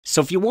So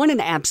if you want an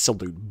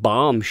absolute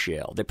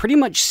bombshell that pretty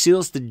much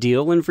seals the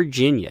deal in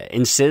Virginia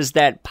and says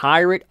that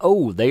pirate,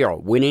 oh, they are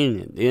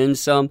winning and then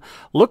some,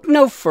 look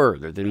no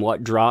further than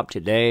what dropped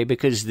today,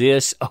 because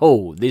this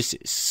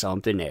is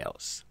something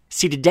else.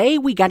 See, today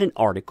we got an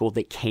article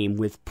that came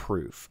with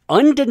proof.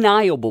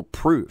 Undeniable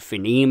proof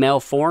in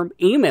email form.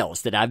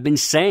 Emails that I've been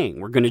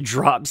saying we're going to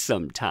drop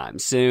sometime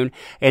soon.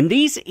 And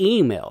these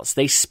emails,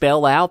 they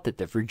spell out that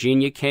the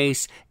Virginia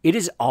case, it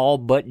is all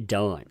but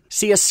done.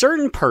 See, a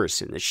certain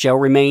person that shall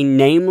remain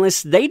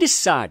nameless, they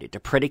decided to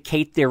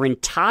predicate their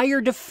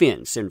entire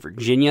defense in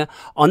Virginia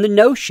on the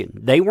notion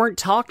they weren't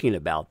talking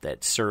about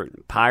that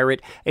certain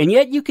pirate, and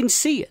yet you can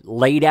see it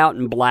laid out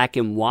in black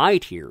and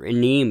white here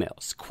in the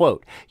emails.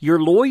 Quote, your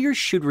lawyers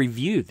should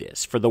review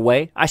this for the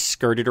way I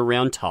skirted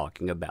around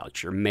talking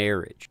about your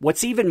marriage.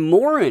 What's even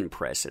more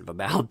impressive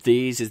about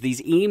these is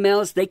these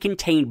emails, they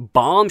contain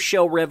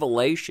bombshell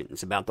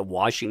revelations about the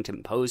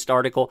Washington Post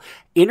article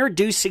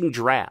introducing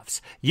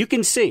drafts. You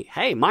can see,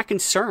 hey, my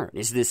concern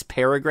is this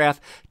paragraph.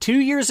 2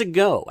 years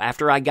ago,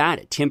 after I got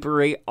a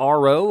temporary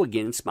RO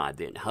against my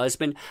then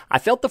husband, I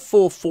felt the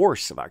full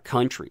force of our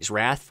country's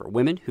wrath for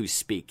women who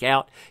speak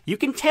out. You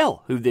can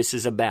tell who this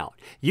is about.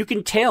 You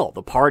can tell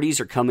the parties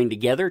are coming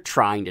together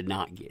trying to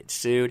not get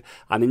sued.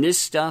 I mean, this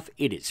stuff,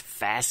 it is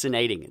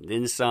fascinating and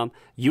then some.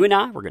 You and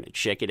I, we're going to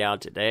check it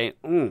out today.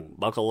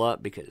 Buckle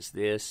up, because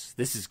this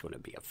is going to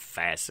be a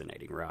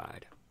fascinating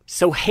ride.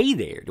 So hey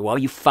there to all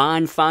you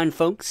fine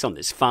folks on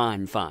this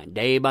fine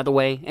day, by the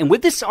way. And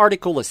with this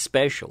article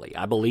especially,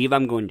 I believe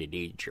I'm going to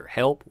need your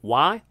help.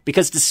 Why?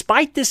 Because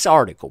despite this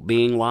article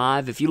being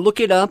live, if you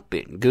look it up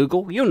in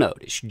Google, you'll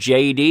notice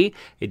JD,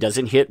 it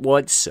doesn't hit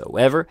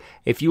whatsoever.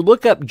 If you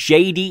look up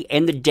JD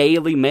and the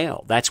Daily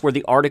Mail, that's where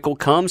the article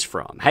comes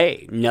from.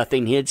 Hey,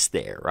 nothing hits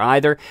there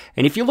either.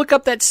 And if you look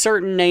up that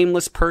certain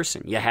nameless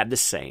person, you have the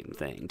same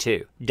thing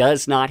too.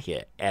 Does not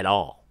hit at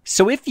all.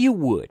 So if you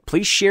would,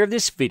 please share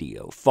this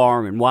video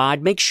far and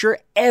wide. Make sure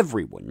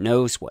everyone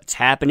knows what's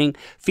happening.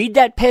 Feed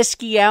that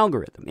pesky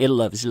algorithm. It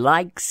loves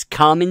likes,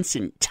 comments,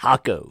 and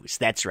tacos.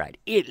 That's right.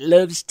 It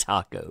loves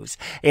tacos.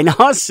 And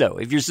also,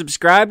 if you're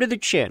subscribed to the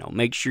channel,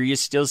 make sure you're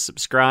still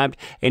subscribed.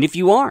 And if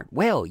you aren't,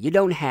 well, you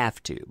don't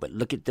have to. But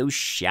look at those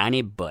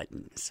shiny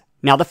buttons.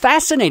 Now, the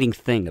fascinating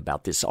thing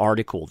about this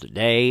article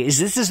today is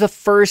this is the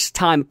first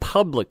time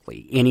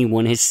publicly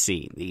anyone has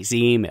seen these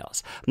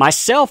emails.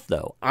 Myself,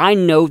 though, I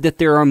know that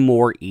there are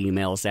more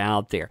emails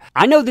out there.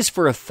 I know this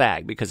for a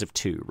fact because of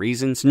two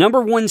reasons.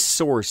 Number one,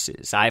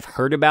 sources. I've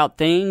heard about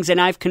things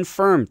and I've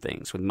confirmed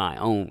things with my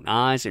own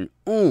eyes, and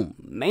oh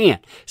man,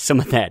 some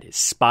of that is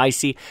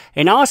spicy.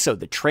 And also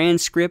the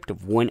transcript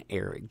of one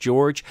Eric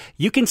George.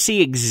 You can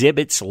see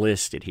exhibits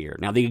listed here.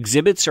 Now, the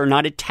exhibits are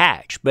not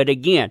attached, but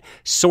again,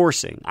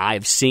 sourcing.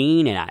 I've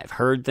seen and I've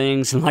heard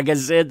things, and like I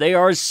said, they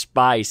are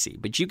spicy.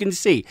 But you can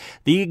see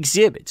the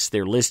exhibits,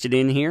 they're listed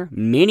in here.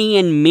 Many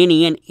and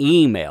many an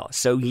email.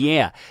 So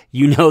yeah,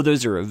 you know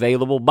those are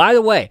available. By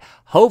the way,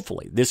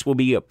 hopefully this will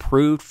be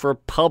approved for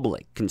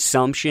public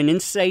consumption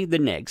in, say, the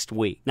next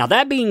week. Now,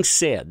 that being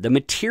said, the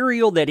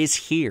material that is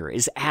here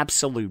is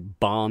absolute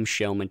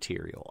bombshell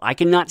material. I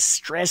cannot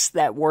stress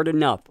that word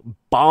enough.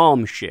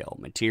 Bombshell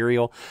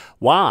material.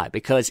 Why?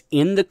 Because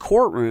in the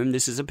courtroom,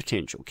 this is a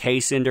potential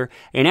case ender,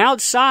 and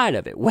outside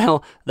of it,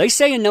 well, they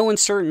say in no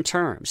uncertain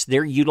terms,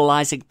 they're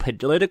utilizing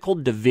political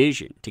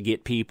division to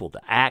get people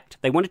to act.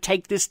 They want to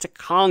take this to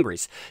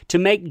Congress to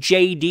make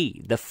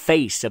JD the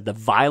face of the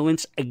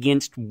Violence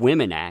Against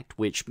Women Act,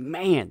 which,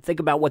 man, think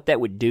about what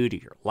that would do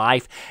to your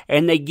life.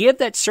 And they give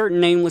that certain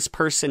nameless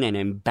person an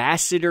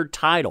ambassador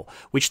title,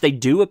 which they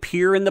do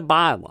appear in the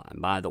byline,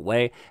 by the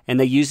way, and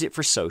they use it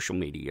for social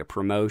media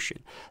promotion.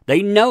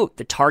 They note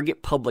the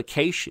target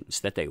publications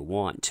that they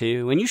want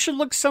to, and you should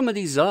look some of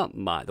these up,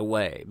 by the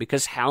way,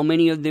 because how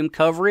many of them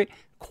cover it?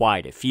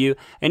 Quite a few,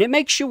 and it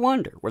makes you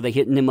wonder, were they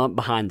hitting them up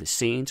behind the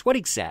scenes? What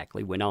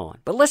exactly went on?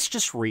 But let's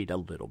just read a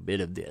little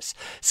bit of this.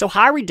 So,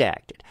 High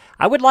Redacted,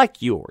 I would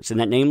like yours and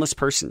that nameless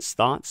person's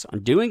thoughts on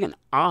doing an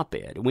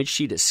op-ed in which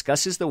she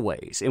discusses the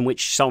ways in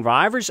which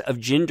survivors of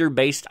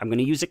gender-based, I'm going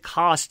to use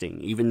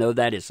accosting, even though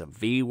that is a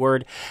V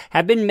word,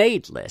 have been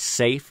made less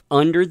safe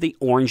under the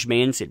Orange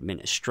Man's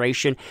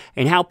administration,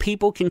 and how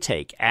people can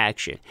take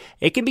action.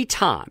 It can be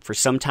time for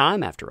some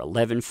time after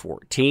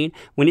 11/14,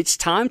 when it's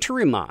time to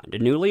remind a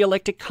newly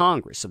elected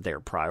Congress of their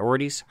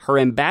priorities. Her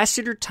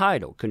ambassador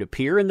title could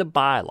appear in the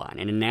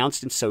byline and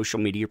announced in social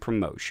media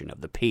promotion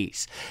of the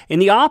piece. In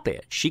the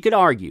op-ed, she could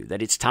argue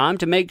that it's time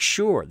to make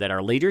sure that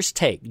our leaders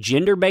take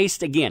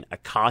gender-based, again,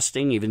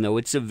 accosting, even though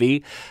it's a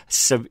V,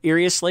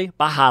 seriously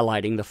by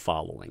highlighting the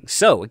following.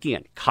 So,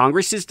 again,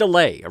 Congress's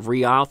delay of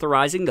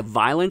reauthorizing the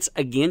Violence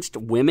Against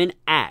Women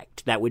Act,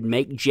 that would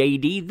make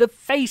JD the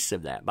face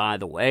of that, by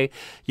the way.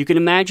 You can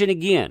imagine,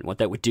 again, what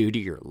that would do to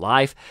your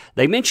life.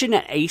 They mention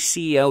an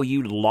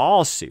ACLU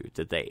lawsuit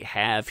that they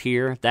have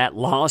here. That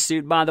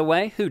lawsuit, by the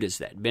way, who does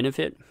that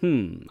benefit?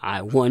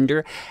 I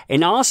wonder.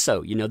 And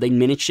also, they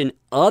mention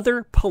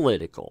other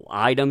political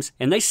items,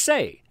 and they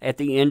say at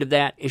the end of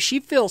that, if she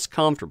feels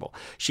comfortable,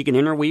 she can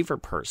interweave her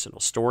personal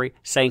story,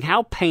 saying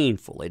how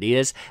painful it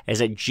is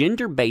as a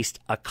gender-based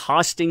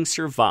accosting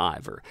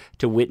survivor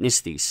to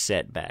witness these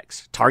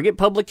setbacks. Target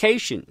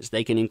publications,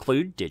 they can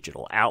include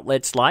digital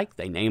outlets like,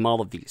 they name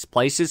all of these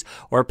places,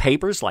 or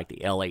papers like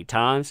the LA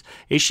Times.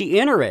 Is she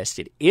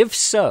interested? If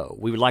so,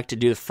 we would like to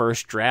do the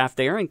first draft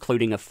there,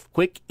 including a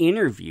quick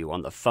interview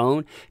on the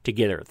phone to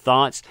get her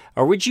thoughts.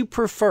 Or would you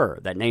prefer,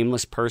 that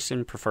nameless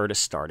person prefer to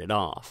start it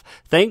off?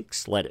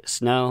 Thanks, let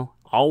us know.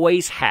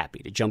 Always happy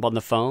to jump on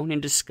the phone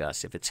and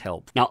discuss if it's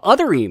helpful. Now,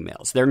 other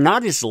emails, they're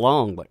not as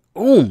long, but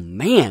oh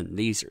man,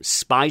 these are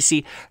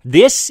spicy.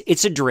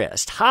 It's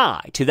addressed,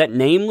 hi, to that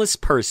nameless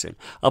person.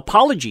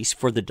 Apologies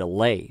for the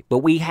delay, but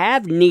we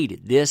have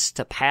needed this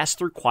to pass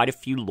through quite a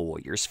few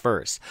lawyers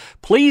first.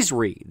 Please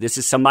read. This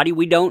is somebody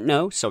we don't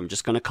know, so I'm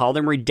just going to call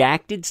them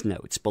redacted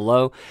notes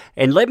below,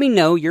 and let me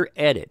know your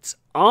edits.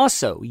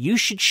 Also, you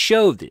should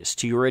show this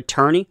to your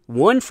attorney,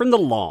 one from the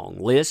long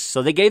list.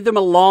 So they gave them a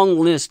long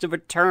list of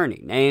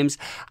attorney names.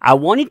 I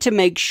wanted to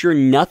make sure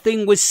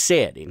nothing was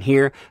said in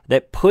here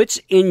that puts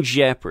in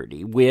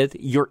jeopardy with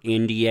your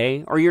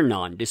NDA or your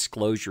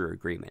non-disclosure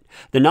agreement.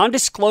 The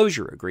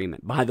non-disclosure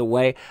agreement, by the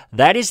way,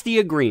 that is the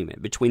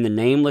agreement between the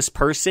nameless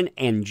person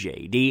and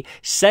JD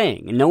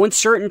saying in no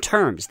uncertain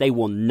terms they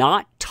will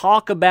not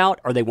talk about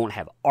or they won't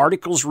have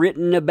articles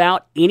written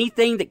about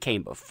anything that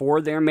came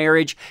before their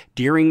marriage,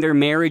 during their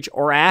marriage,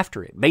 or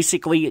after it.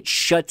 Basically, it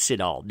shuts it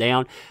all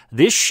down.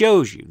 This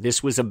shows you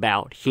this was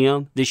about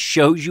him. This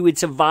shows you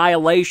it's a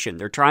violation.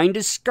 They're trying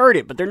to skirt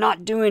it, but they're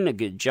not doing a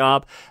good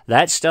job.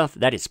 That stuff,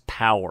 that is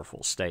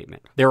powerful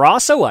statement. There are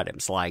also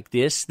items like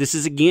this. This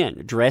is again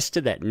addressed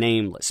to that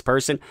nameless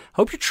person.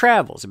 Hope your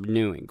travels have been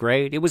doing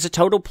great. It was a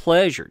total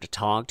pleasure to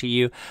talk to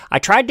you. I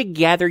tried to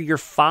gather your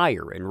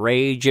fire and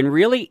rage and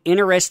really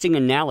interesting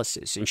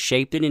analysis and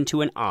shaped it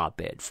into an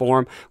op-ed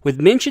form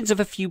with mentions of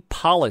a few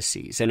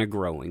policies and a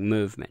growing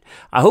movement.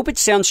 I hope it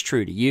sounds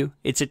true to you.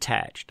 It's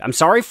attached. I'm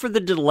sorry for the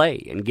delay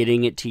in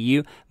getting it to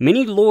you.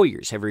 Many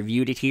lawyers have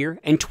reviewed it here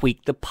and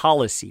tweaked the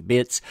policy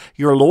bits.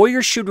 Your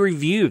lawyer should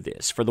review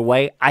this for the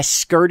way I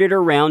skirted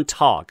around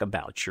talk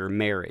about your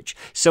marriage.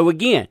 So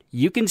again,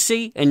 you can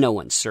see in no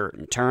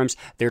uncertain terms,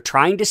 they're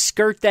trying to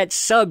skirt that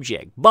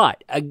subject.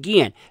 But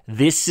again,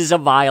 this is a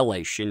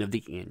violation of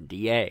the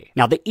NDA.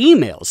 Now the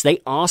emails, they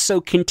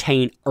also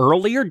contain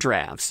earlier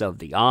drafts of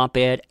the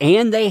op-ed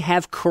and they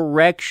have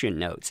correction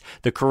notes.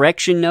 The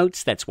correction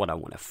notes, that's what I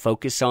want to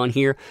focus on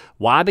here.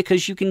 Why?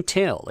 Because you can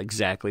tell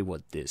exactly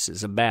what this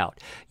is about.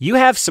 You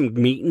have some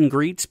meet and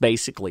greets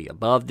basically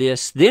above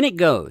this. Then it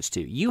goes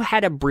to, you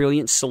had a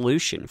brilliant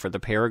solution for the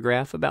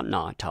paragraph about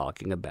not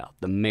talking about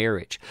the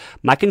marriage.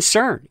 My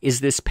concern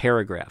is this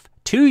paragraph.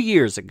 2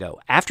 years ago,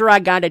 after I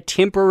got a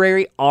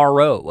temporary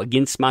RO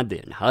against my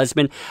then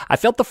husband, I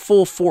felt the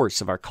full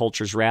force of our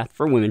culture's wrath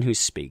for women who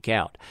speak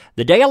out.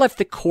 The day I left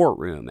the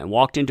courtroom and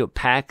walked into a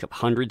pack of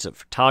hundreds of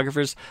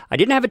photographers, I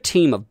didn't have a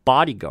team of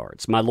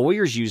bodyguards. My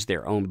lawyers used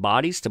their own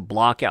bodies to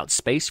block out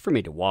space for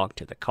me to walk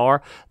to the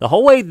car. The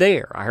whole way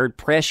there, I heard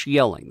press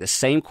yelling the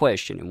same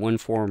question in one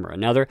form or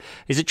another.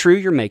 Is it true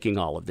you're making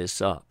all of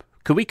this up?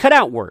 Could we cut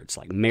out words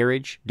like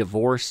marriage,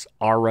 divorce,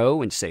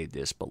 RO, and say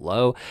this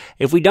below?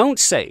 If we don't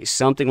say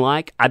something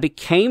like, I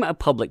became a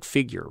public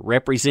figure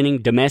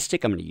representing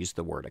domestic, I'm going to use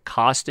the word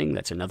accosting,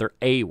 that's another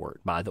A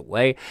word, by the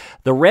way.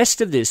 The rest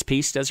of this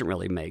piece doesn't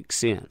really make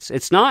sense.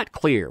 It's not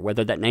clear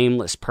whether that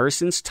nameless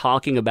person's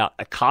talking about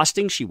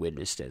accosting she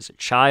witnessed as a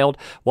child,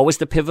 what was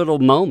the pivotal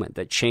moment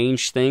that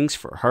changed things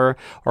for her,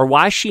 or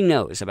why she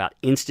knows about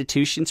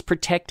institutions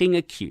protecting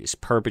accused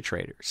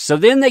perpetrators. So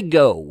then they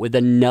go with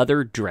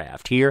another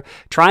draft here,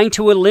 trying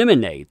to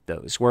eliminate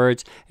those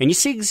words, and you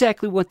see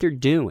exactly what they're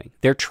doing.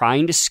 They're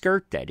trying to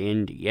skirt that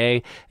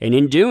NDA, and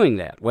in doing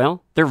that,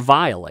 well, they're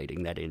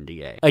violating that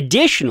NDA.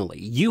 Additionally,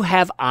 you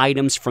have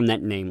items from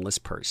that nameless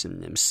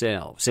person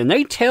themselves, and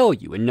they tell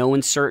you in no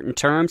uncertain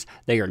terms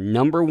they are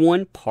number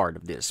one part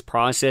of this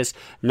process.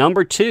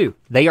 Number two,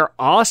 they are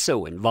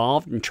also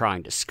involved in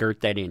trying to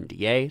skirt that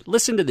NDA.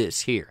 Listen to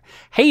this here.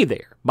 Hey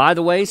there. By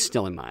the way,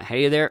 still in my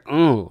hey there.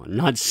 Oh,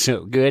 not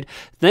so good.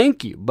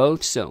 Thank you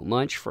both so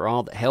much for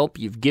all the help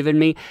you've given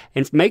me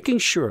and making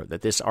sure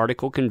that this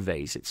article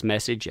conveys its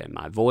message and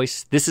my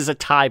voice. This is a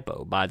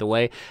typo, by the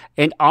way,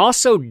 and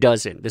also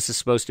doesn't, this is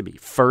supposed to be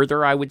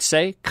further, I would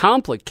say,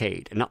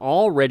 complicate an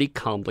already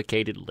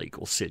complicated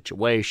legal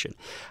situation.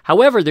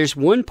 However, there's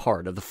one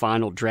part of the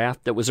final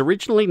draft that was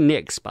originally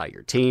nixed by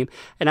your team,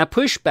 and I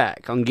pushed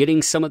back on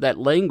getting some of that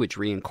language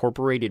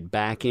reincorporated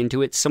back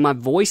into it so my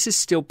voice is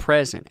still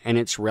present and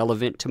it's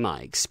relevant to my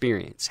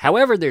experience.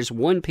 However, there's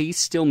one piece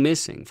still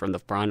missing from the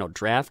final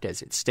draft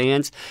as it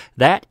stands.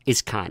 That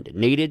is kind of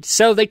needed.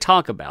 So they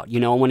talk about,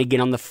 I want to get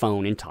on the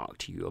phone and talk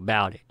to you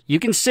about it. You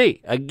can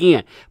see,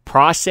 again,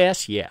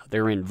 process, yeah,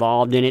 they're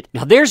involved in it.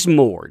 Now, there's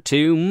more,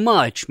 too,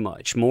 much,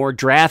 much more.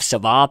 Drafts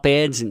of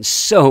op-eds and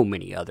so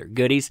many other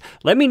goodies.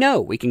 Let me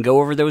know. We can go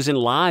over those in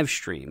live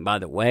stream, by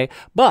the way.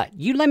 But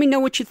you let me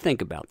know what you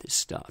think about this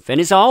stuff. And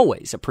as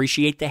always,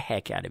 appreciate the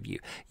heck out of you.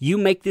 You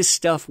make this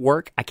stuff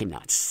work. I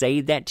cannot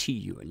say that to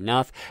you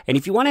enough. And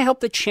if you want to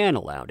help the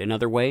channel out in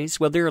other ways,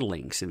 well, there are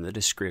links in the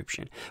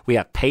description. We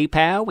have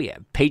PayPal, we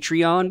have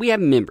Patreon, we have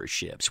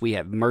memberships, we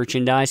have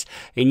merchandise,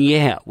 and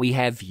yeah, we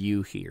have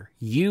you here.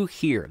 You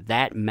here,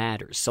 that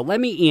matters. So let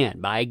me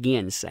end by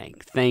again saying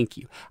thank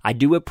you. I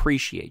do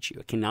appreciate you.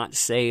 I cannot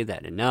say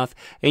that enough.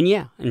 And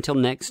yeah, until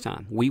next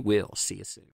time, we will see you soon.